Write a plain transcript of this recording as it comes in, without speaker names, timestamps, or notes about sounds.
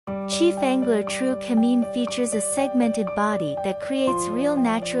Chief Angler True Chemmeen features a segmented body that creates real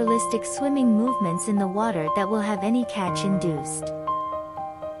naturalistic swimming movements in the water that will have any catch induced.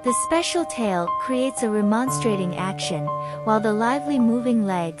 The special tail creates a remonstrating action, while the lively moving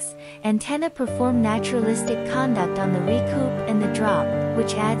legs, antenna perform naturalistic conduct on the recoup and the drop,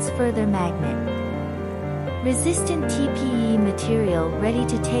 which adds further magnet. Resistant TPE material ready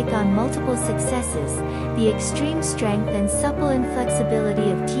to take on multiple successes, the extreme strength and supple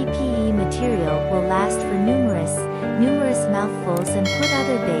inflexibility of TPE material will last for numerous mouthfuls and put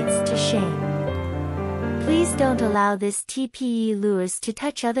other baits to shame. Please don't allow this TPE lures to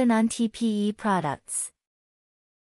touch other non-TPE products.